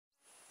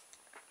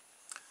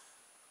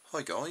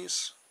Hi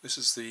guys, this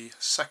is the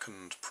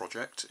second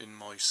project in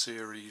my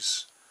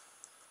series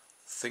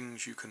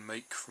Things You Can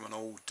Make from an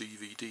Old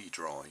DVD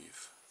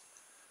Drive.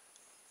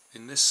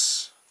 In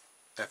this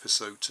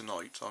episode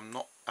tonight I'm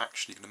not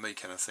actually going to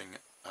make anything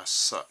as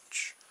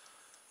such.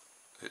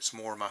 It's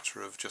more a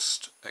matter of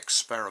just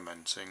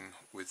experimenting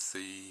with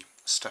the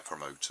stepper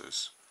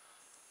motors.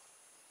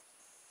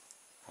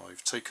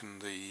 I've taken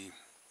the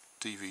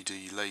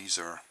DVD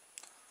laser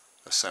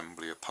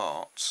assembly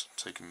apart,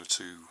 taken the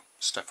two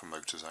stepper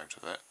motors out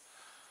of it,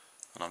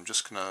 and I'm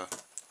just going to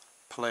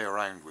play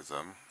around with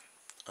them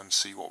and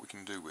see what we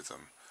can do with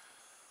them.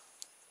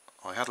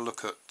 I had a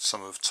look at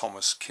some of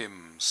Thomas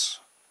Kim's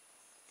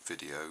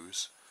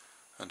videos,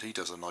 and he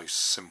does a nice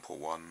simple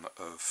one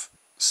of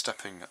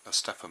stepping a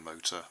stepper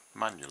motor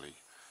manually.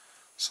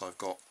 So I've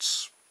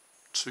got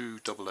two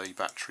AA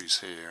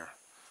batteries here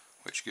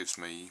which gives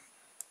me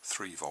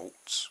 3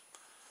 volts.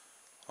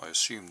 I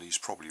assume these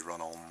probably run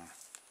on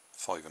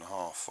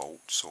 5.5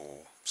 volts or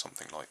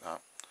something like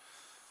that,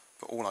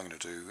 but all I'm going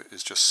to do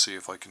is just see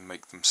if I can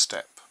make them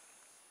step.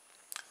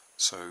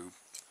 So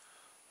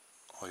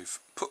I've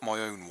put my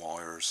own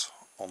wires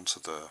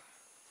onto the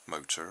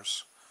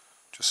motors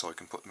just so I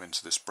can put them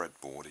into this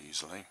breadboard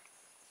easily.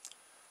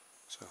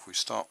 So if we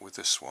start with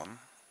this one,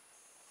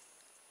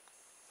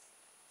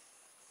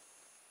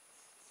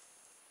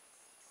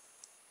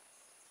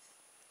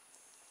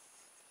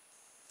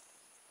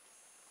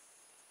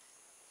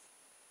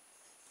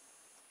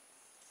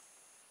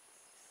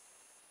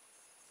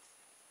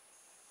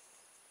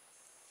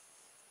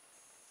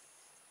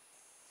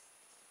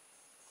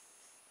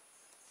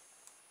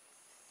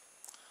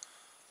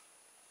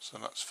 so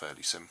that's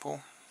fairly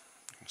simple.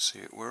 You can see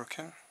it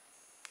working.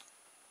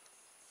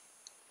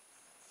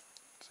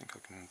 I think I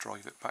can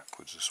drive it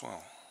backwards as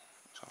well.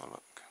 Let's have a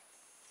look.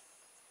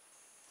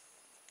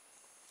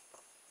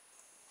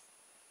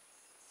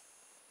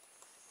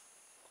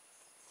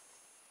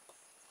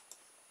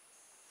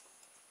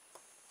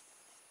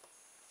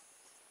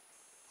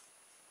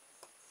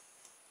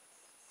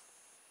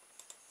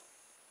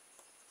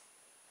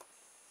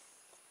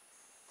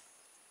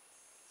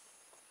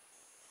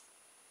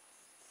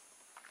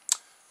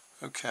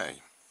 Okay,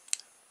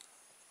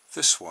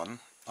 this one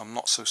I'm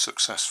not so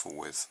successful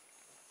with.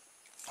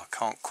 I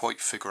can't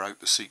quite figure out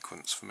the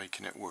sequence for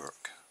making it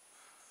work.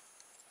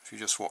 If you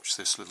just watch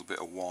this little bit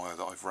of wire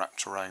that I've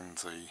wrapped around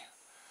the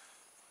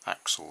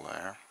axle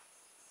there,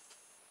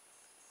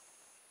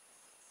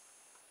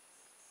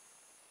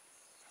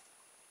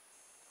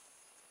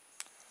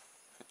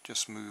 it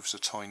just moves a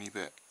tiny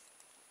bit.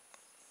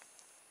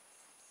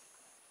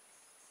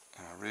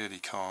 And I really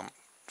can't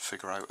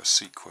figure out a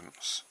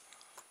sequence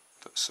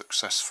that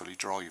successfully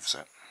drives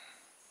it.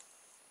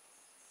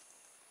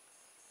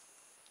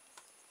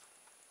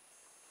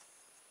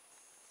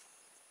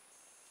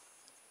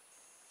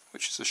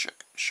 Which is a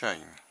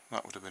shame.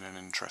 That would have been an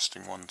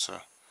interesting one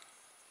to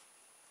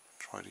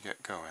try to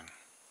get going.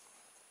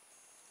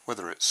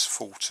 Whether it's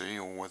faulty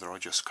or whether I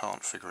just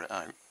can't figure it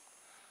out.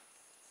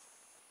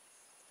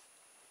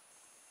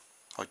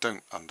 I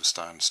don't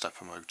understand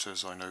stepper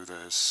motors. I know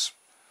there's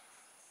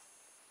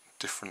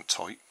different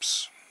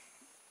types.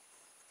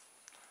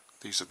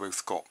 These have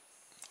both got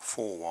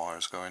 4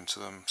 wires going to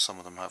them, some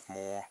of them have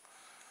more.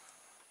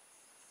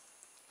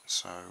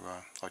 So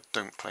I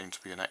don't claim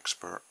to be an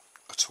expert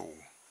at all.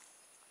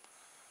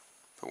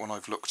 But when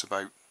I've looked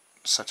about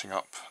setting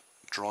up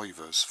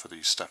drivers for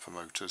these stepper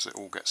motors, it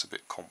all gets a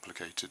bit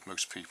complicated.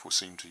 Most people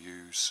seem to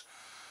use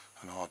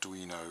an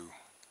Arduino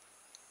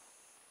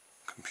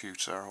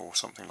computer or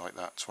something like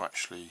that to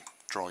actually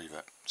drive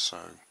it. So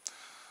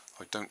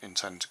I don't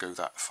intend to go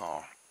that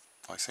far.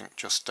 I think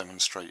just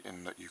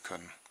demonstrating that you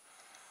can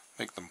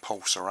make them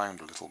pulse around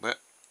a little bit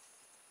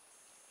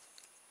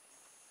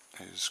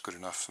is good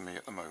enough for me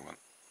at the moment.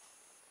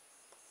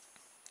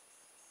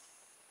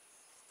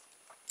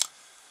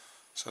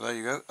 So there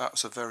you go, that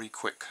was a very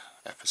quick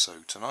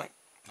episode tonight.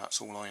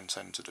 That's all I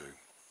intend to do.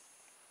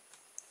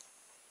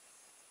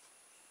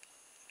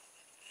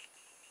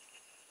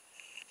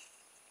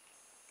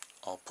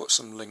 I'll put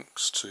some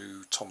links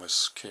to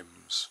Thomas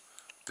Kim's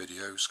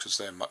videos because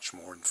they're much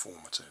more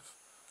informative.